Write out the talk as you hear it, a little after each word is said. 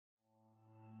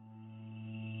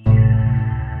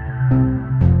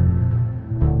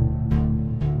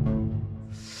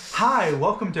Hi,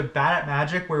 welcome to Bad at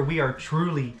Magic, where we are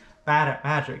truly bad at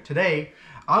magic. Today,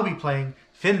 I'll be playing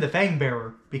Fynn the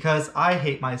Fangbearer, because I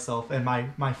hate myself and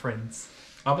my friends.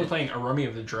 I'll be playing Araumi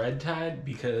of the Dreadtide,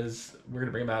 because we're going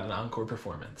to bring about an encore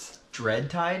performance.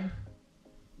 Dreadtide?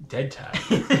 Dead Tide.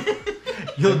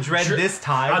 You'll dread this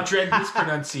tide. I'll dread this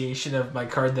pronunciation of my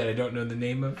card that I don't know the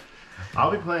name of. I'll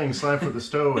be playing Slimefoot the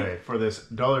Stowaway for this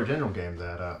Dollar General game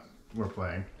that we're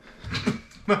playing.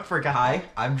 I forgot. Hi,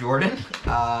 I'm Jordan.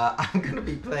 I'm going to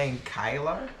be playing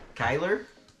Kyler.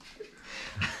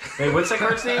 Wait, what's that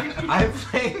card's name? I'm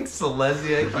playing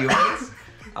Silesia Humans.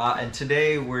 And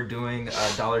today we're doing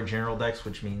Dollar General decks,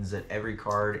 which means that every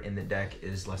card in the deck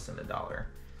is less than $1.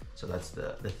 So that's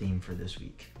the theme for this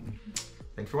week.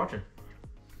 Thanks for watching.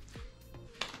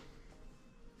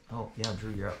 Oh, yeah,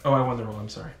 Drew, you're up. Oh, I won the roll. I'm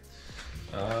sorry.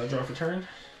 Draw for turn.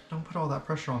 Don't put all that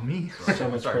pressure on me. So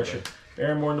much Sorry, pressure.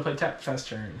 Baron Morn to play tap. Fast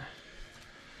turn.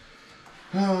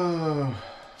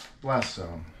 Blast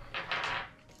Zone.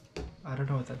 I don't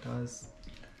know what that does.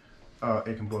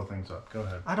 It can blow things up. Go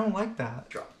ahead. I don't like that.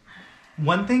 Draw.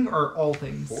 One thing or all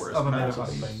things Forest of a mana Massive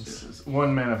value? things. This is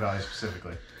 1 mana value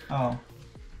specifically. Oh.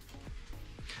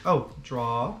 Oh,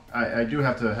 draw. I do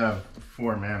have to have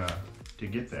 4 mana to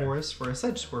get there. Forest for a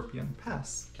Sedge Scorpion.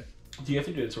 Pass. Do you have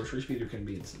to do it at sorcery speed or can it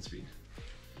be instant speed?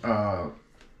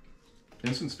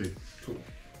 Instant speed. Cool.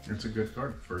 It's a good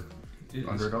card for It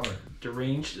under is $1.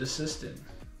 Deranged Assistant.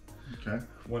 Okay.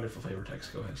 Wonderful flavor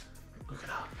text. Go ahead. Look it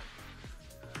up.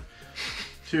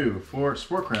 2 for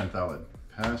Spore Cranthalid.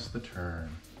 Pass the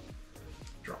turn.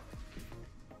 Draw.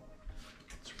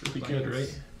 It's pretty good,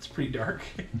 right? It's pretty dark.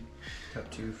 Tap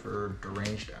 2 for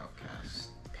Deranged Outcast.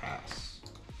 Pass.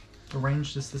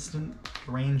 Deranged Assistant.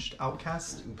 Deranged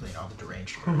Outcast. I'm playing all the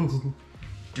Deranged cards.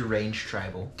 Deranged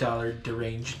Tribal. Dollar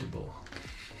Derangeable.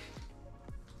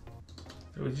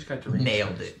 Oh, we just got deranged.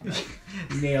 Nailed it.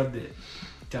 Nailed it.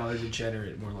 Dollar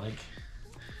Degenerate, more like.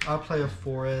 I'll play a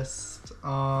Forest.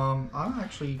 I'm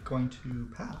actually going to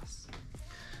pass.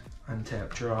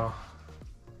 Untap, draw.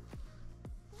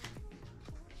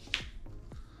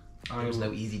 There's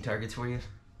no easy targets for you.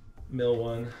 Mill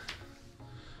 1.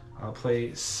 I'll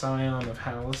play Scion of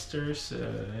Hallister,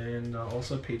 and I'll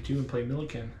also pay 2 and play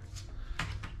Milliken.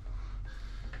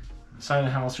 Scion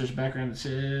of Hallister's background, it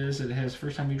says that it has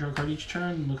first time you draw a card each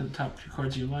turn, look at the top 2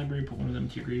 cards of your library, put one of them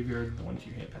to your graveyard, and the one to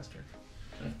your hand pass turn.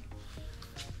 Okay.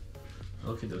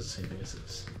 Okay, does the same thing as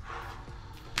this.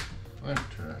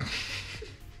 Left turn.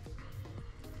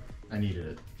 I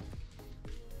needed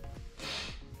it.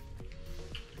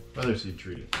 Weather Seed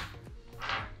Treaty.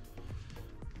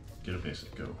 Get a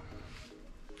basic, go.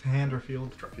 Hand or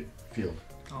field? Field.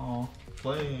 Oh.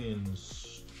 Plains.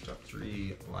 Top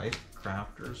 3. Life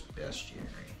Crafter's Bestiary.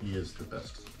 He is the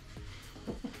best.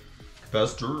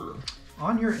 Bester.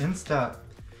 On your instep,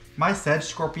 my Sedge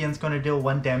Scorpion's going to deal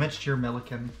 1 damage to your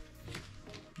Milliken.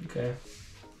 Okay.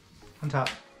 Untap.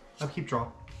 Upkeep,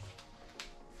 draw.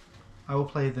 I will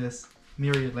play this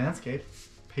Myriad Landscape.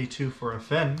 Pay 2 for a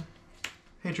Fynn.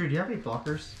 Hey Drew, do you have any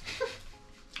blockers?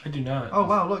 I do not. Oh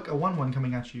wow, look, a 1/1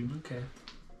 coming at you. Okay.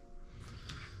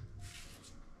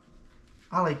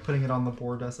 I like putting it on the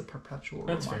board as a perpetual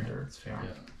That's reminder. fair. That's fair.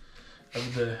 Yeah.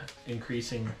 Of the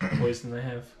increasing poison I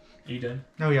have. Are you done?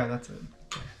 Oh yeah, that's it.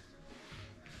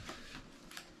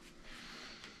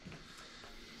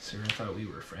 Sarah thought we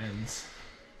were friends.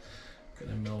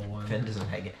 Gonna mill 1. Fynn doesn't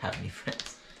have any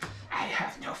friends. I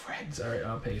have no friends. Alright,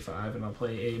 I'll pay 5 and I'll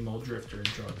play a Mole Drifter and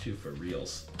draw 2 for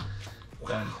reals.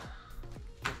 Done.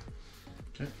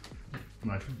 Okay.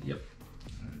 My turn. Yep.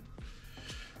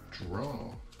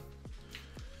 Draw.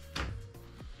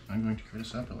 I'm going to create a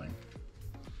sapling.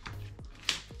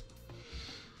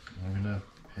 I'm going to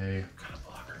pay Got a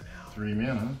blocker now. 3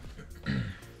 mana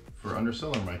for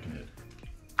Underseller Myconid.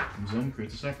 Comes in,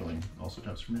 creates a sapling, also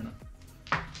taps for mana.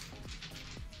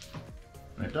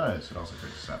 When it dies, it also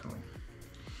creates a sapling.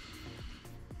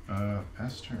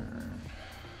 Pass turn.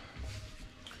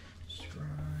 Scry.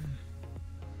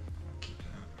 Keep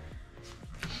that.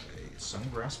 Okay,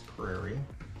 Sungrass Prairie.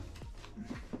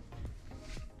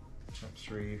 Top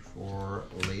 3 for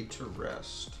Laid to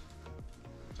Rest.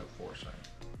 Top 4, sorry.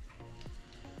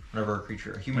 Whenever a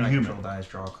creature, a human I control dies,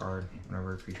 draw a card.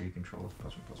 Whenever a creature you control with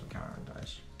 +1/+1 counter and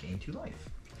dies, gain 2 life.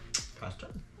 Pass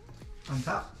turn.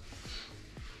 Untap.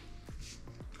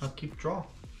 Upkeep, draw.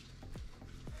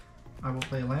 I will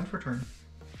play a land for turn.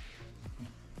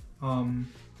 I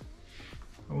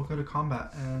will go to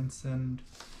combat and send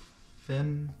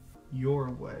Fynn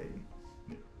your way.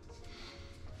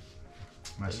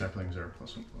 My saplings are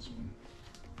 +1/+1.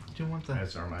 Do you want the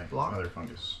As are my block? other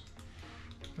fungus.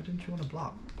 Why didn't you want to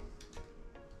block?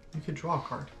 You could draw a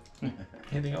card.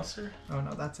 Anything else, sir? Oh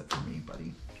no, that's it for me,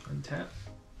 buddy. Untap.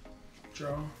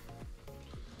 Draw.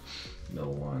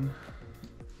 Mill one.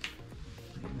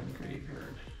 And then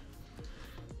graveyard.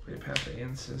 Play a Path of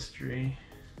Ancestry.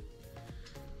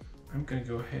 I'm gonna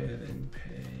go ahead and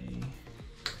pay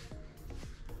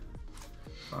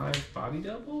 5 body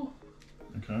double.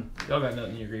 Okay. Y'all got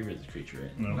nothing in your graveyard as a creature,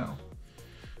 right? No. No.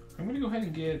 I'm gonna go ahead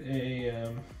and get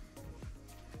a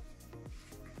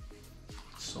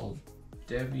Soul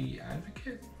Devi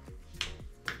Advocate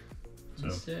So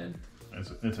instead.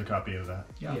 it's a copy of that.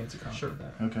 Yeah, it's a copy sure. of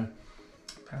that. Okay.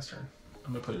 Pass turn.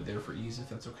 I'm gonna put it there for ease if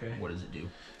that's okay. What does it do?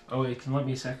 Oh, it can let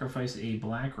me sacrifice a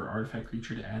black or artifact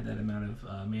creature to add that amount of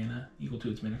mana equal to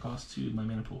its mana cost to my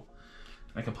mana pool.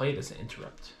 I can play it as an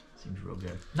interrupt. Seems real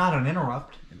good. Not an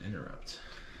interrupt. An interrupt.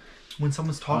 When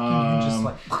someone's talking, you just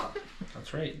like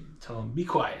That's right. Tell them, be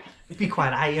quiet. be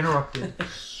quiet. I interrupted.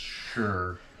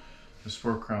 Sure. The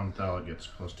Spore Crown Thal gets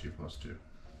 +2/+2.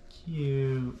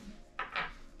 Cute.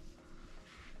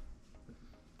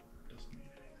 Doesn't need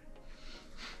anything.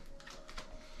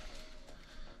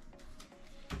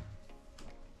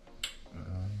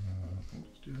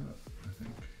 Let's do that, I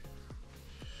think.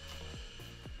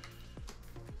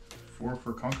 4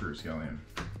 for Conqueror's Galleon.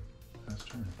 Pass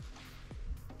turn.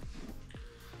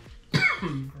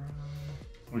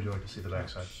 Would you like to see the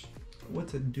backside?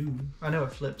 What's it do? I know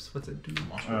it flips. What's it do?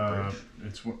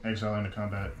 It's exile into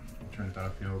combat, turn to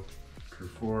battlefield, crew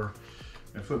 4.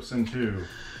 It flips into,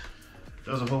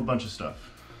 does a whole bunch of stuff.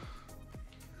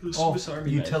 Oh, Swiss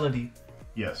Army utility.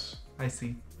 Yes. I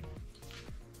see.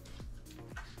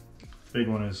 Big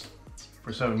one is,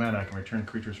 for 7 mana, I can return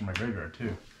creatures from my graveyard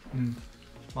too.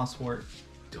 Mosswort. knife.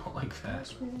 Don't like that.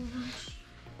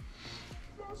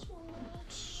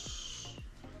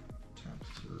 Tap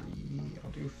 3.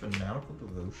 I'll do Fanatical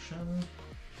Devotion.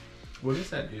 What does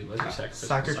that do? Let you sacrifice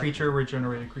Sack a creature,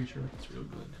 regenerate a creature. It's real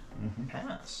good. Mm-hmm.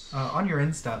 Pass. On your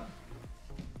end step,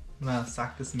 I'm gonna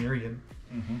sack this Myriad.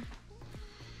 Mm-hmm.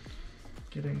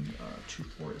 Getting 2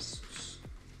 forests.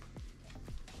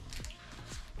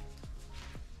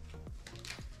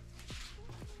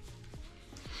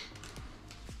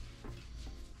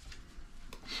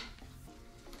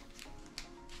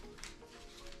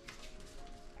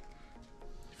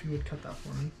 If you would cut that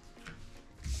for me.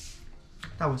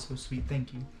 That was so sweet,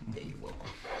 thank you. Yeah, you're welcome.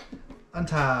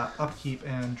 Untap, upkeep,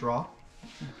 and draw.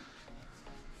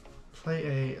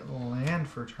 Play a land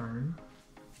for turn.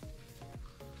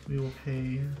 We will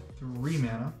pay 3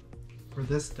 mana for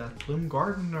this Deathbloom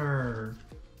Gardener.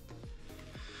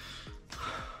 I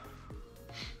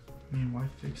mean, why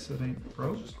fix it ain't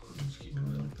broke? Just keep it.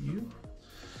 You?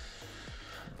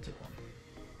 I'll take one.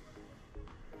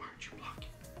 Why aren't you blocking?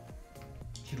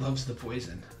 He loves the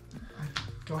poison.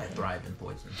 Go I ahead. thrive in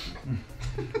poison.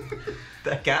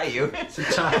 That got you. This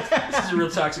is a real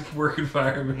toxic work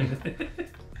environment.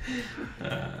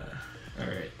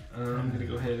 Alright, I'm gonna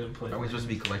go ahead and play. Are we supposed to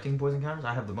be collecting poison counters?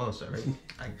 I have the most, right?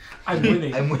 I'm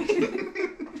winning. I'm winning.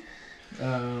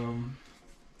 Oh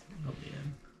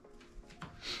man.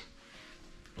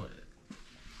 What?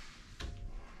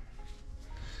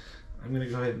 I'm gonna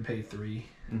go ahead and pay 3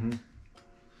 Mm-hmm.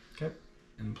 Okay.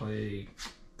 and play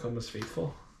Coma's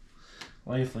Faithful.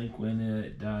 Lifelink, when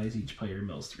it dies, each player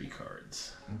mills 3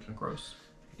 cards. Okay. Gross.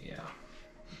 Yeah.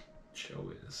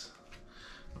 Show is.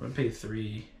 I'm gonna pay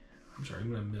 3. I'm sorry,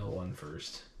 I'm gonna mill 1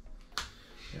 first.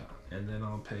 Yeah, and then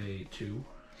I'll pay 2,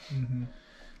 Mm-hmm.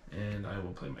 and I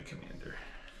will play my commander.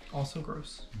 Also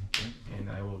gross. Okay. And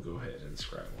I will go ahead and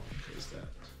scry 1 because that.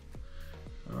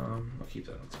 I'll keep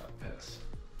that on top. Pass.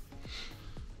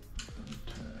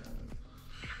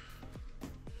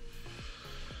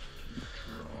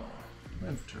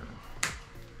 End turn.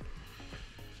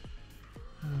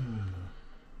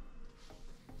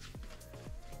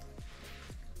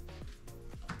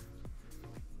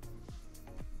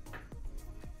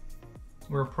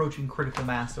 We're approaching critical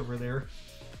mass over there.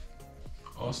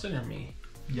 Austin or me?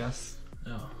 Yes.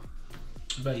 No.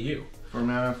 What about you? 4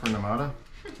 mana for Namada.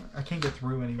 I can't get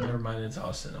through Never anymore. mind, it's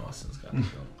Austin. Austin's got the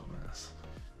critical mass.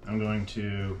 I'm going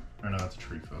to, or no, that's a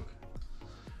Tree Folk.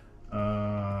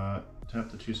 Tap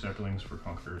the 2 Saplings for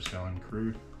Conqueror's Galleon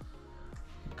Crude.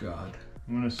 God.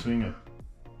 I'm going to swing a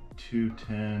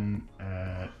 2/10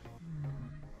 at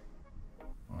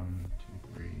 1,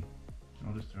 2, 3.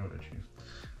 I'll just throw it at you.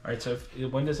 Alright, so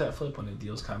when does that flip? When it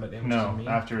deals combat damage to No, me?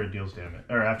 after it deals damage,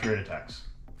 or after it attacks.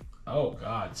 Oh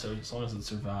god, so as long as it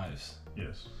survives.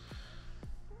 Yes.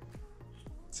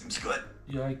 Seems good.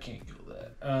 Yeah, I can't go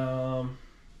that.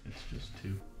 It's just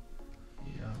 2.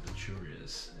 Yeah, it sure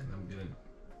is. And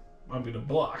I'm gonna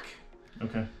block.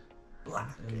 Okay. Black.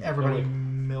 And- Everybody wait.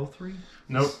 mill 3?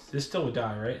 Nope. This still would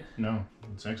die, right? No.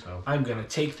 It's exiled. I'm gonna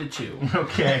take the 2.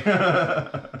 Okay.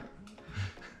 Here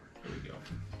we go.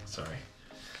 Sorry.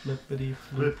 Flippity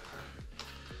Flip.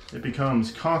 flip. It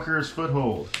becomes Conqueror's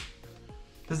Foothold.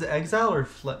 Does it exile or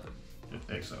flip?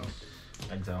 Exile.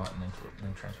 Exile it and then flip and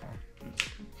then transform.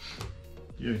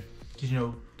 Yeah. Because, you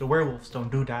know, the werewolves don't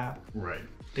do that. Right.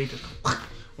 They just...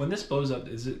 When this blows up,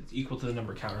 is it equal to the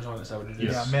number of counters on it? Is that what it is?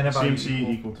 Yes. Yeah, mana value CMC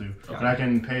equal. equal to. Okay. And I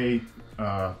can pay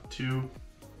 2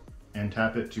 and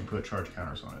tap it to put charge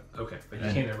counters on it. Okay, but you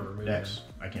And can't ever remove X. them.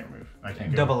 I can't remove. I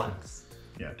can't go. Double X.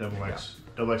 Yeah, double X.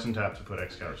 Double X and tap to put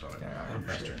X counters on it. Yeah, On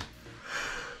pass turn.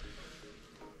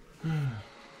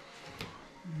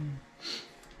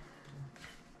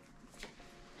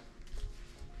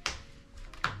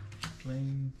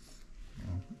 Lane.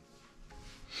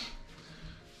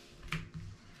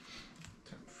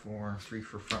 Tap 4, 3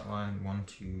 for frontline, 1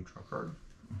 to draw card.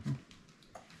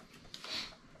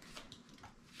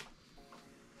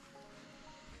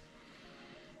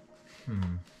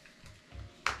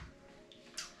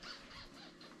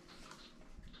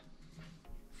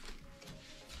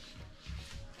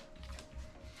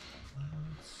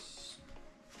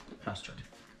 Pass turn.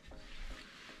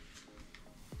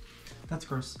 That's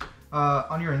gross.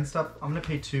 On your end step, I'm gonna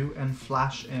pay 2 and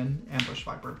flash in Ambush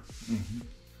Viper.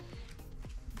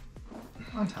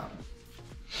 On top.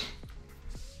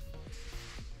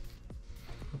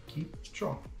 Keep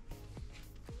draw.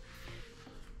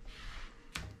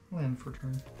 Land for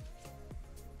turn.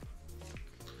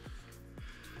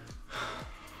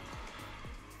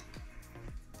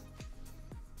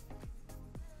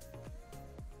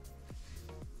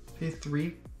 Pay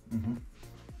 3.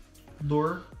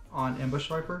 Lure on Ambush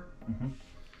Viper.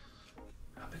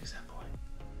 How big is that boy?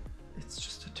 It's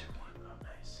just a 2/1. Oh,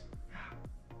 nice.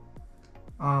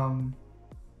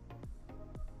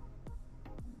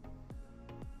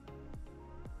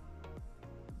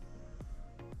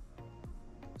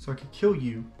 So I could kill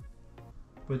you,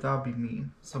 but that would be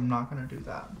mean. So I'm not gonna do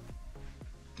that.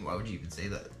 Why would you even say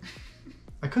that?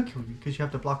 I could kill you because you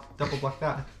have to block, double block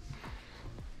that.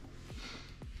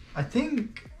 I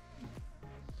think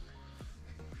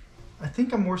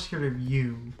I'm more scared of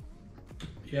you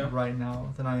Yeah. right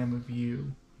now than I am of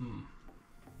you Hmm.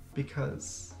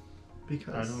 because I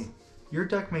don't. your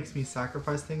deck makes me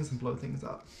sacrifice things and blow things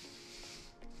up.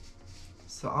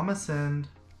 So I'm gonna send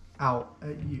out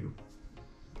at you.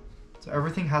 So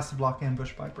everything has to block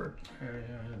Ambush Viper. Yeah,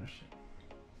 I understand.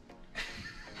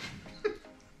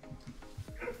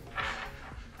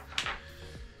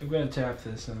 I'm gonna tap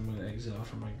this and I'm gonna exile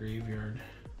from my graveyard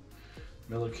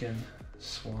Milliken,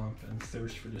 Swamp, and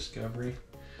Thirst for Discovery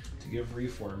to give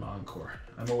Reform Encore.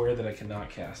 I'm aware that I cannot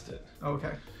cast it.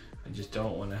 Okay. I just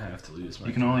don't want to have to lose my.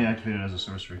 You can only activate it as a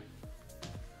sorcery.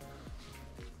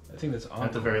 I think that's Encore.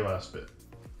 At the very last bit.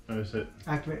 Notice it.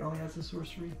 Activate only as a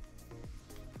sorcery.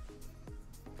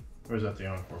 Or is that the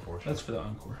Encore portion? That's for the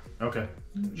Encore. Okay.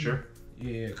 Sure.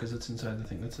 Yeah, because it's inside the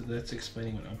thing. That's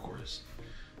explaining what Encore is.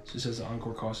 So it says the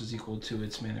Encore cost is equal to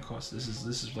its mana cost. This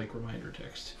is like reminder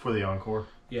text. For the Encore.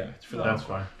 Yeah, it's for the That's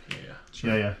Encore. fine.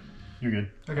 Yeah. Yeah. You're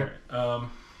good. Okay. Alright,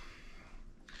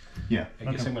 Yeah. I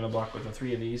guess I'm gonna block with the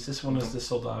 3 of these. This one is the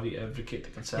Soldavi Advocate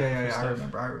that can Yeah, sacrifice I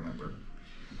stuff. remember.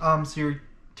 So you're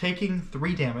taking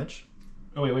 3 damage.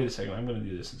 Oh wait a second. I'm gonna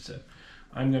do this instead.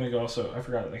 I'm gonna go also. I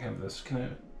forgot that I have this.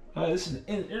 Can I? This is an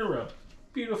interrupt.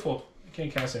 Beautiful. I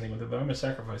can't cast anything with it, but I'm gonna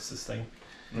sacrifice this thing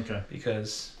Okay.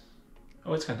 because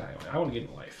it's gonna die. I want to get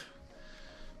in life.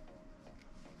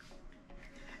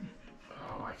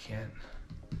 Oh, I can't.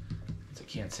 I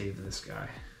can't save this guy.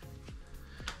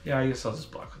 Yeah, I guess I'll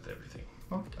just block with everything.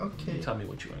 Okay. Tell me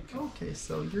what you want to kill. Okay,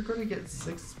 so you're gonna get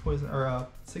 6 poison or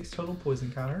 6 total poison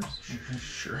counters.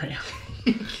 Sure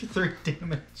am. 3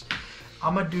 damage.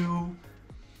 I'm gonna do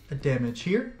a damage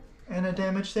here and a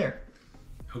damage there.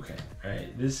 Okay. All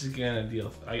right. This is gonna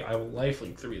deal. I will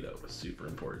lifelink 3 though. Was super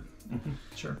important.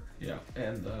 Sure. Yeah.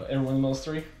 And everyone mills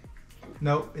 3.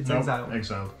 Nope, it's Nope, exiled.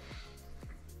 Exiled.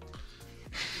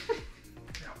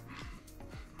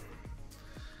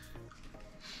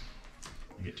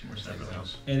 You get 2 more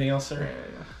sacrifices. Anything else, Yeah, sir?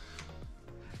 yeah.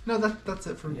 No, that's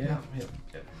it for me. Yeah.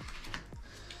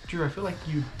 Drew, I feel like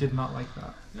you did not like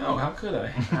that. No, how could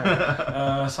I?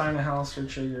 Alright. Sign a house or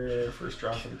trigger. First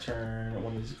drop of the turn.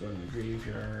 One is going to the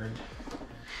graveyard.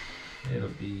 It'll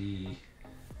be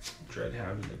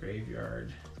Dreadhound in the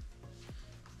graveyard.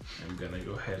 I'm gonna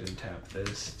go ahead and tap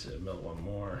this to mill 1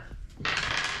 more.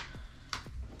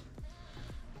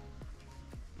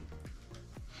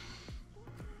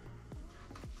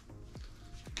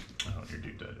 Oh, your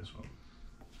dude died as well.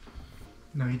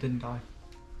 No, he didn't die.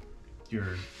 Your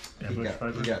Ambush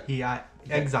Viper? He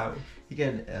exiled. He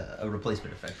got a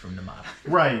replacement effect from Namada.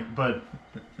 Right, but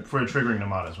for triggering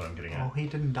Namada is what I'm getting at. Oh, he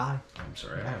didn't die. I'm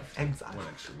sorry, I have Exile. 1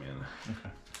 extra mana. Okay.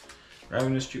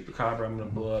 Ravenous Chupacabra, I'm gonna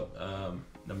blow up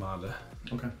Namada.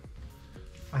 Okay.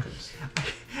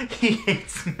 He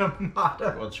hates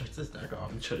Namada. Well, it shuts this deck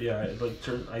off. Yeah, it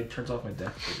turns off my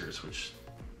death triggers, which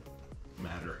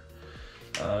matter.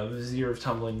 Vizier of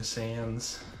Tumbling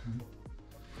Sands.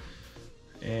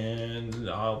 And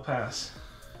I'll pass.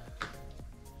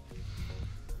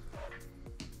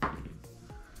 I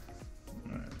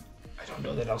don't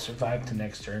know that I'll survive to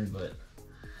next turn, but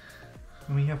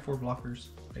We have 4 blockers.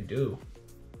 I do.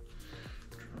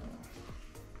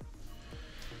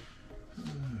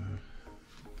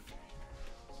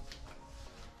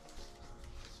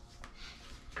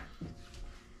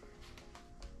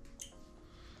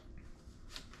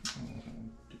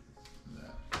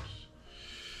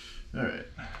 Alright.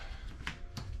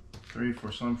 3 for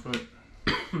Slimefoot.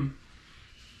 And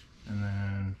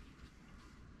then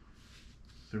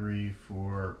 3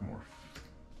 for Morph.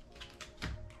 I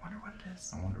wonder what it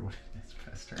is. I wonder what it is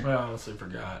past turn. I honestly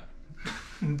forgot.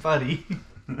 Buddy.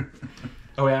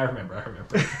 Oh yeah, I remember.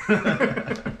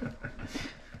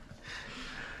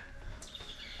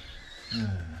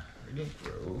 Radiant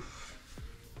Growth.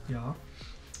 Yeah.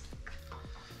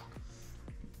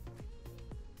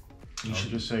 You I'll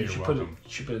should just say you you're should welcome.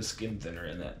 you should put a skin thinner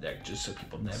in that deck just so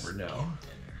people never know. Wow.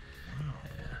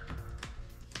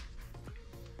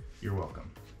 You're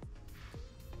welcome.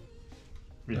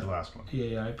 Read the last one.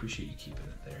 Yeah, I appreciate you keeping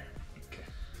it there. Okay.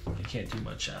 I can't do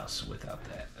much else without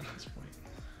that at this point.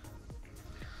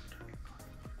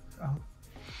 Oh.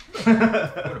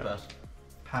 What about?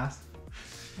 Pass.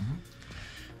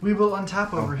 We will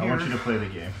untap over I here. want you to play the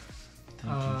game.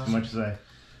 As much as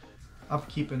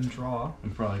Upkeep and draw. I'm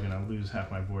probably going to lose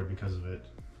half my board because of it.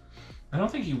 I don't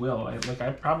think you will. I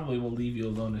probably will leave you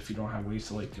alone if you don't have ways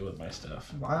to deal with my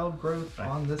stuff. Wild growth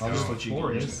on this I'll just let you do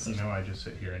yours. forest. You know, I just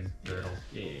sit here and dirtle.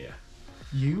 Yeah.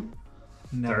 You?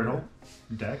 Never. Dirtle?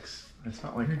 Decks? It's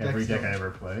not like Your every decks deck I don't.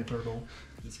 ever play. Turtle.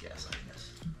 He's gaslighting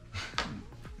us.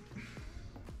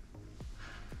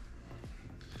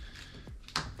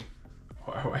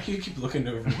 Why do you keep looking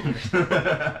over here?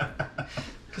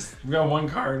 We got 1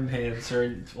 card in hand, sir.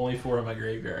 And it's only 4 in my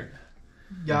graveyard.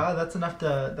 Yeah, that's enough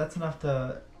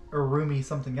to Araumi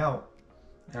something out.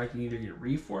 I can either get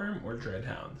Reform or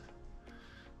Dreadhound.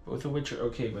 Both of which are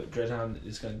okay, but Dreadhound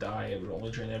is going to die. It would only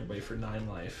drain everybody for 9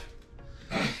 life.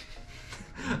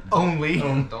 Only.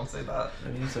 Don't say that. I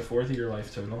mean, it's a 4th of your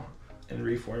life total. And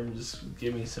Reform, just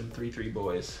give me some 3/3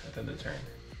 boys at the end of the turn.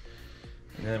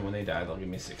 And then when they die, they'll give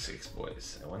me 6/6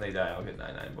 boys. And when they die, I'll get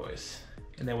 9/9 boys.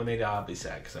 And then when they die, I'll be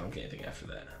sad because I don't get anything after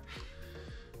that.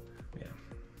 Yeah.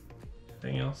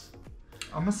 Anything else?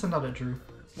 I'm gonna send out a Drew.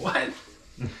 What?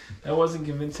 That wasn't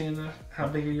convincing enough? How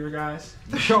big are your guys?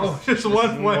 Oh, just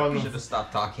one. Should have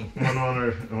stopped talking.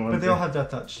 But they all have Death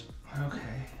Touch.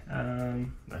 Okay.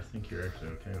 I think you're actually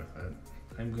okay with that.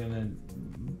 I'm gonna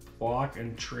block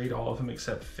and trade all of them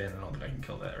except Fynn. I don't think I can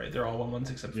kill that, right? They're all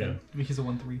 1/1s except Fynn. He's a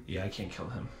 1/3. Yeah, I can't kill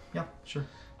him. Yeah, sure.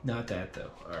 Not that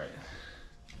though. All right.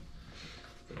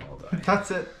 They'll all die. That's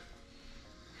it.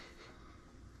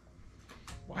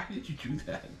 Why did you do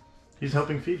that? He's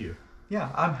helping feed you.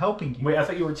 Yeah, I'm helping you. Wait, I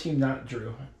thought you were team not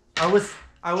Drew. I was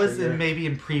Trigger. maybe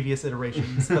in previous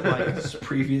iterations, but like, This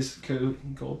previous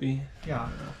Colby. yeah.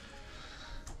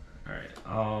 All right,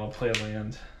 I'll play a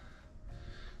land.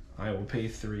 I will pay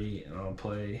 3, and I'll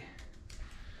play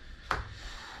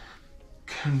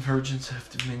Convergence of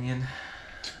Dominion.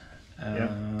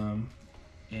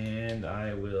 And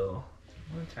I will.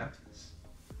 I'm gonna tap this.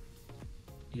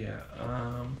 Yeah,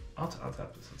 I'll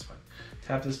tap this. That's fine.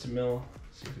 Tap this to mill.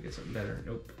 See if we get something better.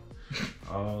 Nope.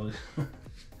 I'll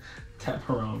tap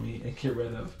Araumi and get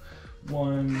rid of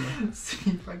 1,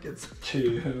 See if I get some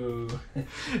 2.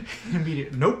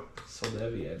 immediate. Nope.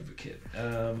 Soldevi Advocate.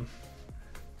 I'm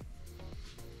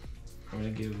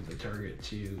gonna give the target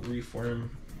to Reform.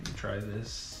 Try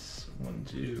this. 1,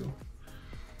 2.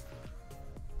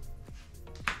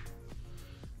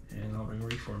 And I'll bring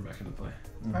Reform back into play.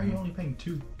 Why are you only paying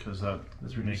 2? Because that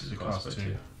This makes reduces it the cost cost by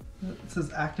 2. 2. It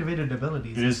says activated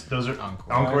abilities. It is. Those are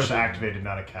Encore. Encore is Actually- activated,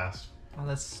 not a cast. Oh,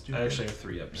 that's stupid. I actually have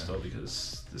 3 up still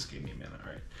because this gave me mana,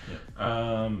 right?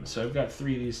 So I've got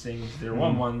 3 of these things. They're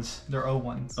 1/1s. They're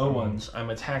 0-1s. 0/1s. I'm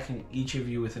attacking each of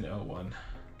you with an 0/1.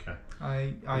 Okay.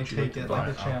 I Would you take like it to like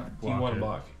a block? champ. Do you want it. to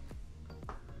block?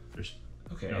 There's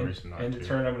Okay, no reason not and to. the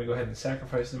turn I'm going to go ahead and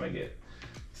sacrifice them. I get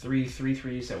 3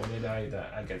 3/3s that when they die,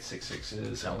 that I get 6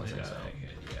 6s. That when one they die, checks out. I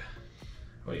get, yeah.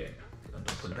 Oh yeah. Don't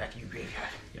put it back in your graveyard.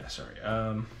 Yeah, sorry.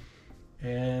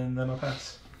 And then I'll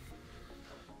pass.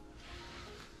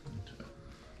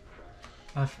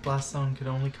 If Blast Zone could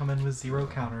only come in with 0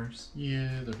 counters. Yeah,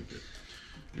 that'd be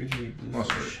good. 3 blue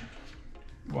Lost fish.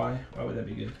 Why? Why would that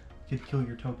be good? You'd kill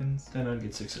your tokens. Then I'd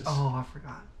get 6s. Oh, I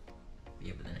forgot.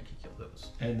 Yeah, but then I could kill those.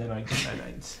 And then I'd get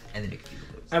 9s. And then it could kill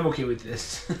those. I'm okay with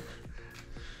this. I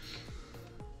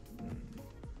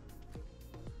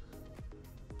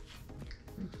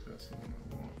think that's the one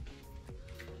I want.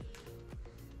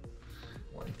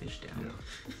 One fish down. Yeah.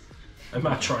 I'm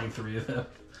not trying 3 of them.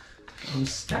 I'm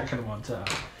stacking them on top.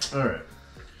 Alright.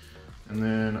 And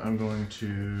then I'm going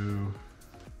to...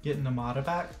 Get Namada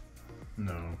back?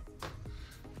 No.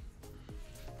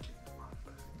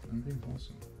 I'm being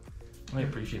wholesome. I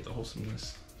appreciate the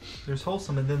wholesomeness. There's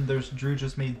Wholesome, and then there's Drew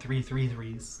just made 3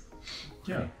 3/3s.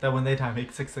 Yeah. That when they die,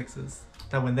 make 6 6s.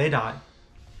 That when they die,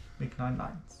 make 9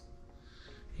 9s.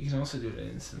 He can also do it at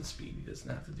instant speed. He doesn't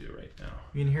have to do it right now.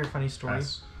 You can hear a funny story?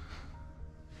 Pass.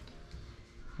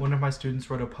 One of my students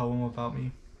wrote a poem about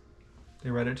me. They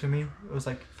read it to me. It was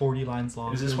like 40 lines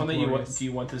long. Is this It was one that you want? glorious. Do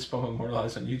you want this poem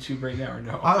immortalized on YouTube right now or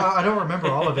no? I don't remember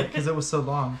all of it because it was so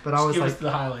long. But I Just was give like, us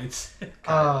the highlights.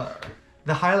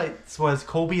 the highlights was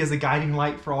Colby is a guiding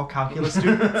light for all calculus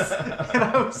students. And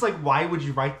I was like, why would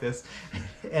you write this?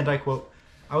 And I quote,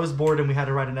 I was bored and we had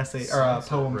to write an essay or a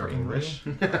poem for English.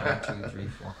 1, 2, 3,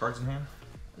 4 cards in hand.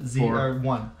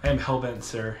 1. I am hellbent,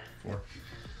 sir. 4.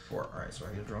 Alright, so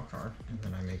I get to draw a card. And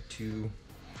then I make 2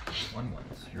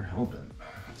 1/1s. You're hellbent.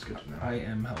 That's good to know. I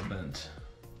am hellbent.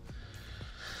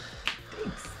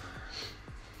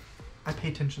 I pay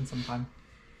attention sometime.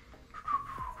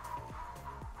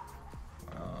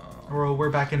 Or we're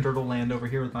back in Dirtle Land over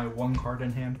here with my 1 card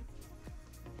in hand.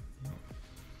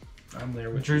 I'm there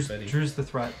with Drew's, you, Betty. Drew's the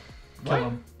threat. Kill What?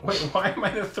 him. Wait, why am I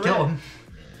the threat? Kill him.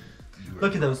 You were-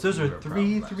 Look at those. Those you are were a 3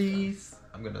 problem last 3s. time.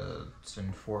 I'm gonna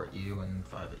send 4 at you and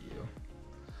 5 at you.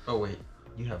 Oh wait,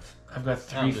 you have... I've got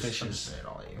I'm 3 just fishes. sending it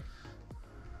all at you.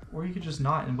 Or you could just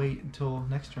not and wait until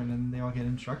next turn and they all get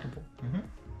indestructible. Mm-hmm.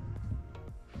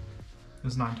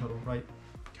 There's 9 total, right?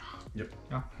 Yep.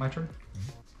 Yeah, my turn.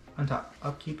 Untap,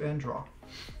 upkeep, and draw.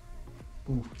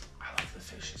 Ooh. I love the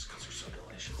fishes because they're so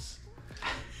delicious.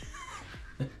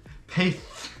 Pay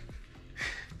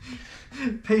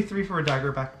 3 for a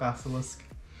Daggerback Basilisk.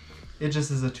 It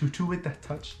just is a 2/2 with that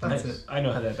touch. That's it. I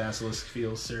know how that basilisk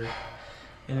feels, sir.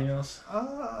 Anything else?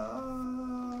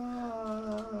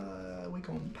 We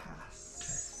going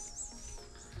pass.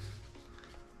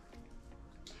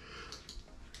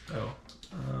 Oh,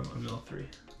 a mill 3.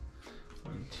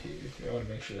 1, 2, 3. I want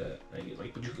to make sure that I get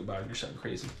like Bajuka Bog or something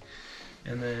crazy.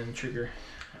 And then trigger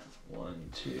 1,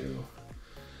 2.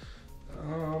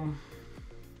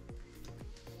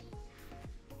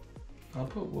 I'll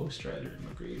put Woe Strider in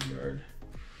my graveyard.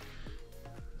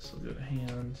 This will go to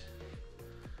hand.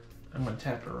 I'm gonna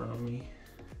tap Araumi.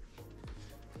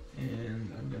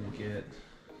 And I'm gonna get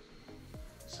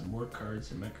some more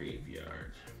cards in my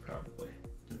graveyard, probably.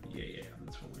 Yeah,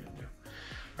 that's what we're gonna do.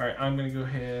 Alright, I'm gonna go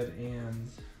ahead and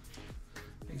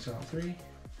exile 3.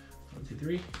 1, 2,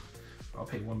 3. I'll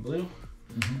pay 1 blue.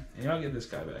 And I'll get this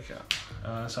guy back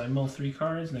out. So I mill 3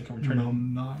 cards and I can return No,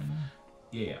 them. 9.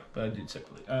 Yeah, but I did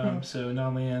separately. So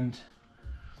non-land,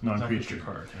 Non-creature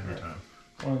card. every time.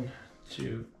 1,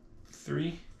 2,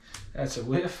 3. That's a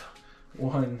whiff.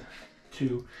 1,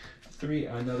 2, 3.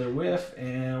 Another whiff.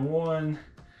 And 1,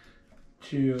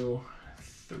 2,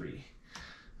 3.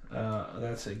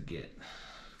 That's a get.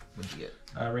 What'd you get?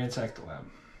 Ransack the lab.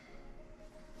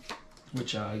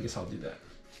 Which I guess I'll do that.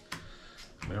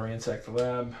 I'm gonna ransack the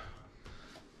lab.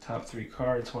 Top 3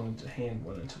 cards, 1 into hand,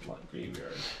 1 into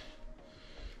graveyard.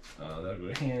 That'll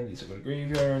go to hand, these will go to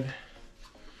graveyard.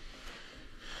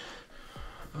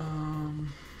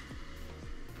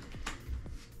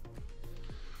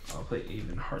 I'll play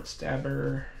Aven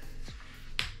Heartstabber.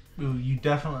 Ooh, you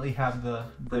definitely have the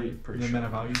Pretty mana sure.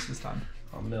 values this time.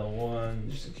 I'll mill 1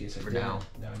 just in case I For get now.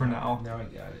 it. For now. Now I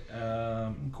got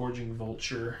it. Gorging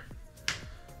Vulture.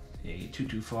 A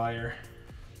 2/2 flyer.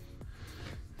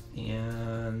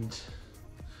 And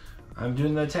I'm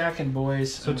doing the attacking,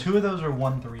 boys. So 2 of those are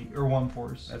 1/3 or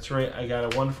 1/4s. That's right. I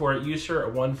got a 1/4 at you, sir, a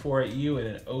 1/4 at you, and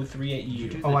an 0/3 at Did you you.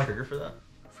 do Oh, the I- trigger for that?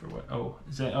 For what? Oh,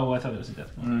 is that? Oh, I thought it was a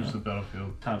death one. There's the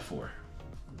battlefield. Top 4.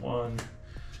 1,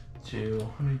 2,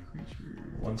 How many creatures?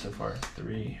 1 so far.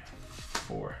 3,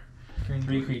 4. Green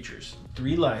 3 creatures.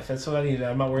 3 life. That's what I needed.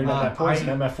 I'm not worried about that poison.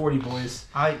 I'm at 40, boys.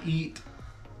 I eat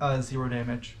 0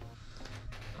 damage.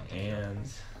 And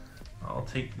I'll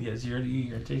take 0 to you.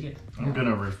 You're gonna take it. I'm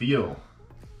gonna reveal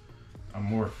a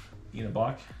morph. You gonna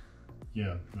block?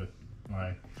 Yeah, with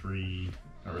my 3,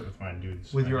 or with my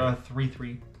dudes. With I your got-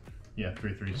 3/3. Yeah,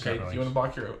 3/3 Okay. Do you want to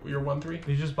block your 1/3?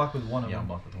 You just block with one of Yeah, I'll them.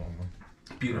 block with 1/1.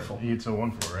 Beautiful. It's a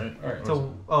 1/4, right? All right.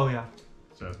 So, oh yeah.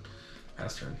 So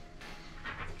Pass turn.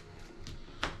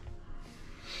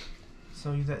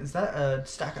 So is that a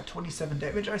stack of 27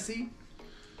 damage I see?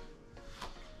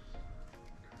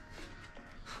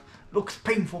 Looks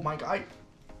painful, my guy.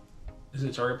 Is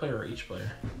it target player or each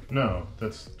player? no,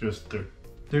 that's just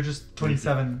They're just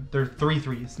 27. They're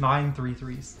 3/3s. 9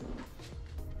 3/3s.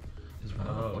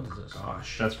 Oh, What is this?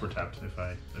 gosh. that's for tapped if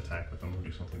I attack with them or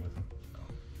do something with them.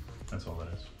 That's all that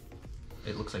is.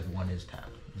 It looks like one is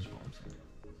tapped. Is what I'm saying.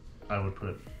 I would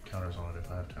put counters on it if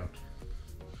I have tapped.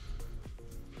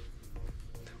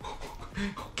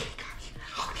 Okay,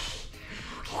 guys.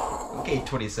 Okay,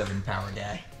 27 power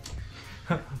guy.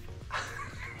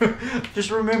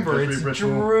 Just remember, Every it's ritual.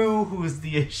 Drew who's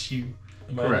the issue.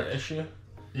 Am I Correct. the issue?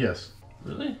 Yes.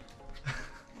 Really?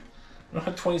 I don't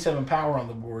have 27 power on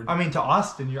the board. I mean, to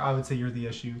Austin, I would say you're the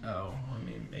issue. Oh, I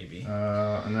mean, maybe.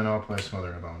 And then I'll play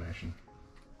Smothering Abomination.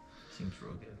 Seems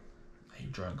real good. Hey,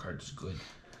 drawing card is good.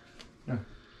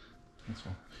 That's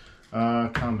all.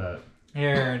 Combat.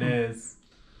 Here it is.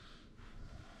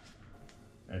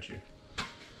 At you.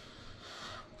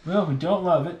 Well, we don't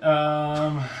love it.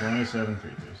 27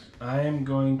 3/3. I am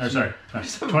going to... Or sorry,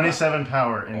 27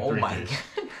 power in Oh 3 my 3s.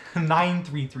 god. 9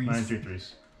 3/3s. 9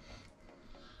 3/3s.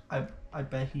 I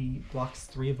bet he blocks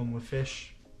 3 of them with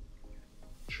fish.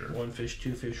 Sure. 1 fish,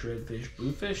 2 fish, red fish,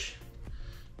 blue fish.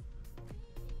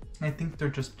 I think they're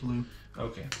just blue.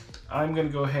 Okay. I'm going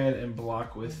to go ahead and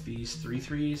block with these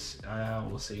 3/3s. I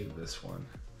will save this one.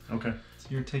 Okay. So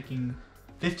you're taking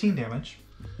 15 damage.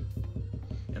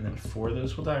 And then 4 of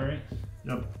those will die, right?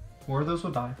 Yep. 4 of those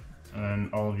will die. And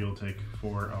all of you'll take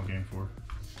 4. I'll gain 4.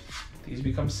 These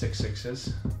become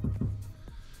 6/6s.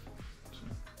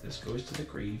 This goes to the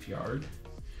graveyard.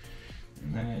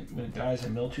 And then when it dies, I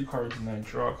mill 2 cards and then I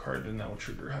draw a card, and that will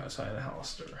trigger Sign of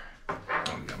Halaster.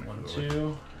 1,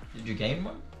 2. Did you gain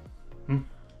one?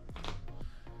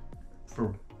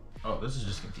 For Oh, this is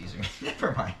just confusing.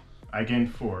 Never mind. I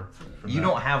gained 4. From You that.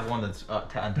 don't have one that's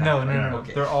untapped. No. Yeah.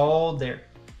 Okay. They're all there.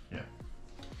 Yeah.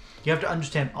 You have to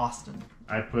understand Austin.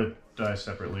 I put dice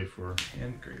separately for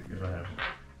And if graveyard. I have.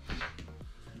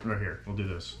 Right here. We'll do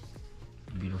this.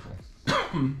 Beautiful.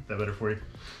 That better for you?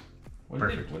 What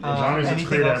Perfect. Did As they, long as it's anything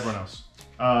clear to else? everyone else.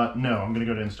 No, I'm gonna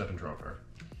go to Instep and draw a card.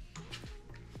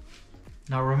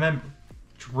 Now remember,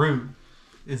 Drew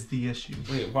is the issue.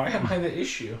 wait, why am I the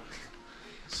issue?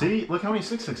 See, look how many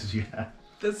 6/6s you have.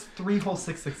 That's 3 whole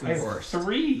 6/6s. I have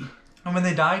 3. And when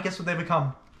they die, guess what they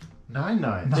become? 9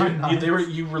 9s. Nine. Dude,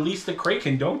 you release the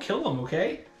Kraken. Don't kill them,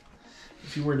 okay?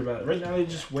 If you're worried about it. Right now, they're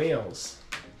just whales.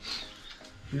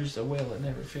 Here's a whale that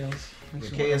never fails.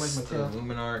 Makes me wanna Chaos, wag my tail.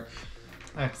 Luminarch.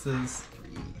 X's.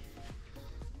 3.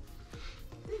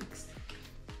 Thanks.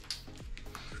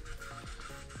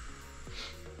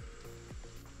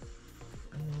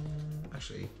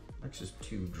 Actually, let's just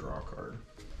 2 draw a card.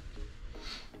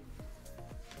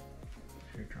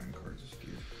 Here, drawing cards is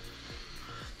few.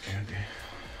 Okay.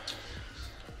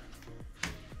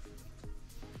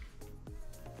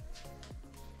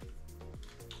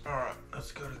 Alright,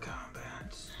 let's go to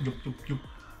combat. Yup, yup, yup.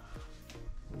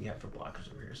 What do you have for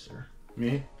blockers over here, sir?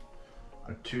 Me,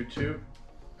 a 2/2.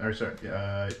 Or sorry,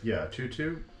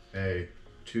 2/2, a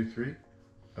 2/3,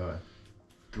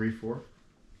 3/4,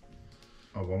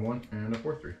 a 1/1, and a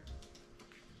 4/3.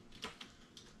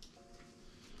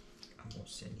 I won't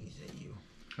send these at you.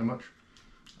 How much?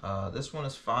 This one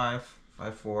is 5,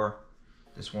 5/4.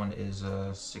 This one is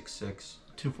 6/6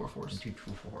 2 4/4s. and 2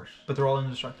 2/4s. But they're all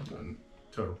indestructible.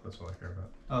 Total, that's all I care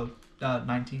about. Oh,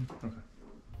 19. Okay.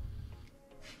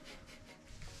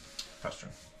 Pass turn.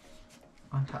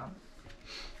 On top.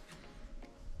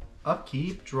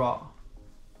 Upkeep, draw.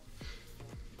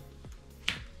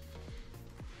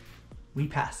 We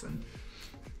passing.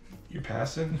 You're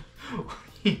passing?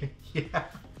 Yeah.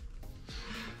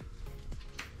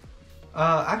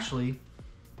 Actually,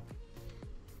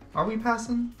 are we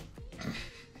passing?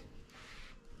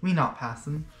 We not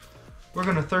passing. We're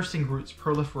gonna Thirsting Roots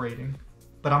proliferating,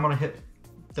 but I'm gonna hit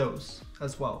those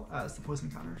as well as the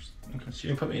poison counters. So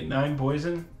you're gonna put me at 9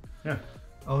 poison? Yeah.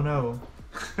 Oh no.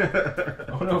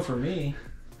 Oh no, for me.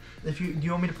 Do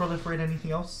you want me to proliferate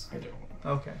anything else? I don't.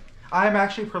 Okay. I'm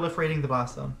actually proliferating the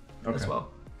Blast Zone as Okay.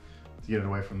 well. To get it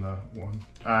away from the one.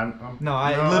 No,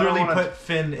 I don't literally wanna put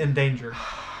Fynn in danger.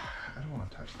 I don't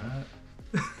want to touch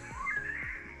that.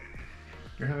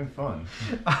 You're having fun.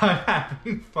 I'm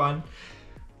having fun.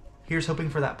 Here's hoping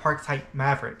for that Park type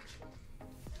Maverick.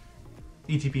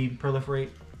 ETB proliferate.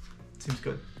 Seems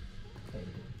good.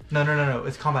 No.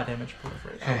 It's combat damage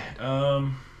proliferate. Okay.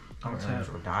 Combat damage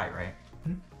or die, right?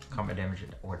 Hmm? Combat damage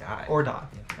or die. Or die.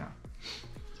 Yeah.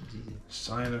 Yeah. It's easy.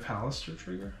 Sign of Hallister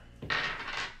trigger.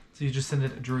 So you just send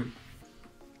it a Drew.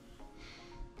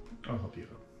 I'll help you.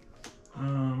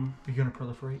 Are you gonna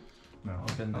proliferate? No,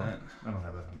 I'll bend that. I don't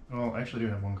have that. Well, I actually do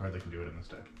have one card that can do it in this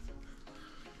deck.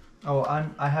 Oh,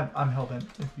 I'm hellbent.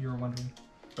 If you were wondering.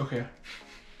 Okay.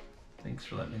 Thanks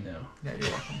for letting me know. Yeah, you're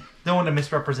welcome. Don't want to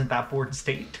misrepresent that board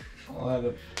state. I'll add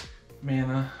a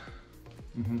mana.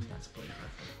 That's play.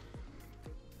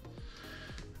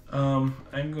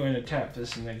 I'm going to tap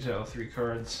this and exile 3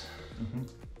 cards.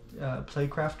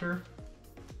 Plaguecrafter,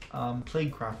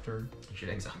 Plaguecrafter, You should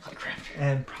exile Plaguecrafter.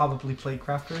 and probably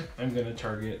Plaguecrafter. I'm going to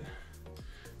target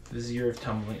Vizier of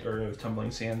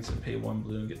Tumbling Sands and pay 1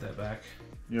 blue and get that back.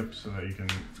 Yep, so that you can.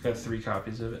 I've got 3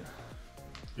 copies of it.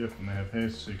 Yep, and they have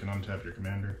haste, so you can untap your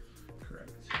commander.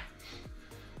 Correct.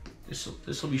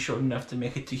 This will be short enough to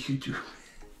make it to YouTube.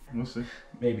 We'll see.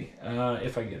 Maybe,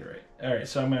 if I get it right. All right,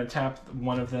 so I'm going to tap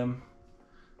one of them.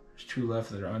 There's 2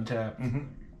 left that are untapped.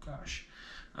 Gosh.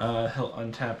 He'll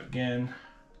untap again.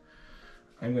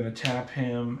 I'm going to tap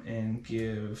him and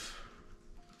give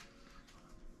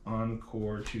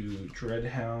Encore to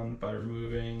Dreadhound by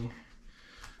removing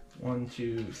 1,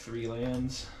 2, 3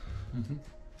 lands.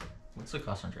 What's the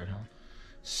cost on Dreadhound?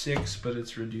 6, but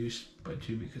it's reduced by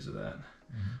 2 because of that.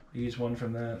 I use 1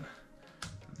 from that.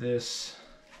 This,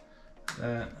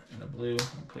 that, and a blue.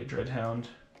 I'll play Dreadhound.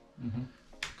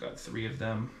 Got 3 of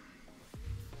them.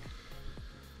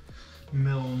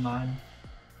 Mill 9.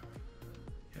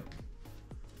 Yep.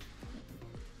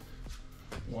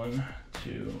 1,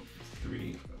 2,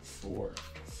 3, 4,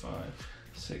 5,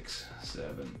 6,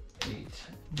 7, 8,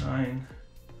 9.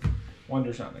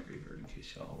 Wonder's not in the graveyard in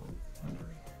case y'all were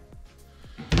wondering.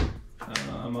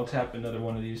 I'll tap another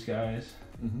one of these guys.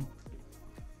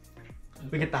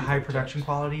 We get the high production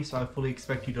quality, so I fully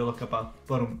expect you to look up a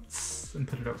bottom and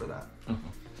put it over that.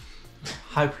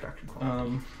 High production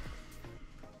quality.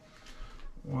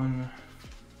 1,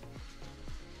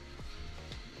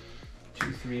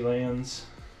 2, 3 lands.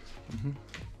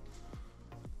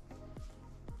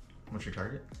 What's your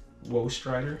target? Woe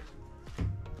Strider.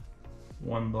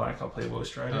 1 black, I'll play Woe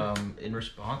Strider. In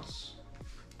response,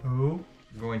 Oh.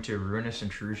 you're going to Ruinous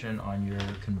Intrusion on your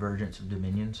Convergence of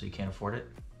Dominion, so you can't afford it.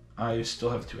 I still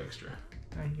have 2 extra.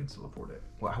 Yeah, you can still afford it.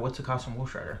 What's the cost on Wolf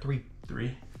Strider? 3.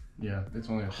 3. Yeah, it's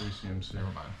only a 3 CMC. Never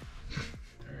mind.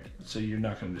 Alright, so you're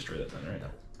not going to destroy that then, right?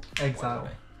 Exile.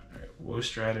 Alright, Woe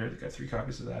Strider, got 3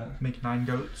 copies of that. Make 9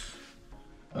 goats.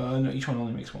 No, each one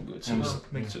only makes 1 goat. So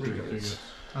Make so 3 3 goats. goats.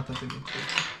 I thought they made 2.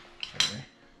 Okay.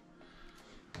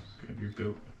 Good, your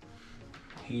goat.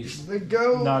 He's The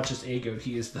goat! not just a goat,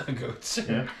 he is the goat.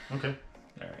 Yeah, okay.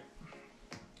 Alright.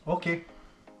 Okay.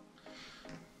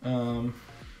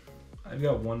 I've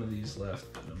got 1 of these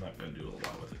left, but I'm not going to do a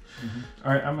lot with it.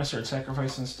 Alright, I'm going to start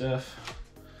sacrificing stuff.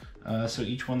 So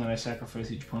each one that I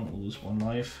sacrifice, each opponent will lose 1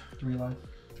 life. 3 life.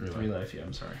 3 life, yeah,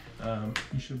 I'm sorry.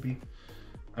 You should be.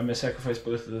 I'm going to sacrifice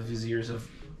both of the Viziers of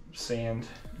Sand.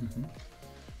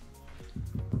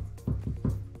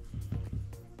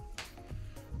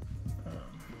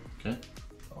 Okay.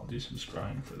 I'll do some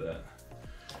scrying for that.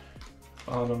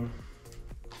 Bottom,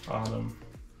 bottom,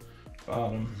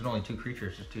 bottom. There's only 2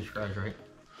 creatures, just 2 scribes, right?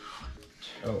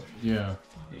 Oh, Yeah.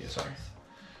 yeah, sorry.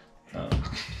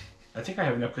 I think I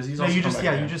have enough because he's No, also you come just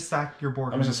back again. you just sack your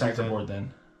board. I'm just gonna and sack the use it. board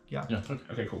then. Yeah. Yeah, okay.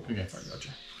 Okay, cool. Okay. Alright, gotcha.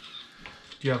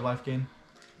 Do you have life gain?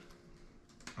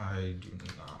 I do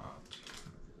not.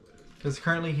 Because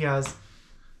currently he has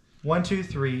 1, 2,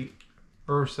 3,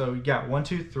 or so, yeah, 1,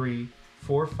 2, 3,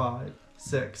 4, 5,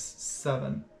 6,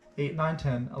 7, 8, 9,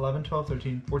 10, 11, 12,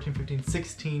 13, 14, 15,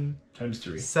 16, Times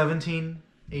 3. 17,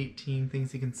 18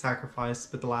 things he can sacrifice,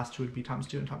 but the last 2 would be times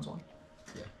 2 and times 1.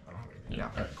 Yeah, I don't have anything. Yeah.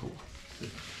 Alright, cool.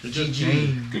 Good job.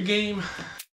 Game. Good game.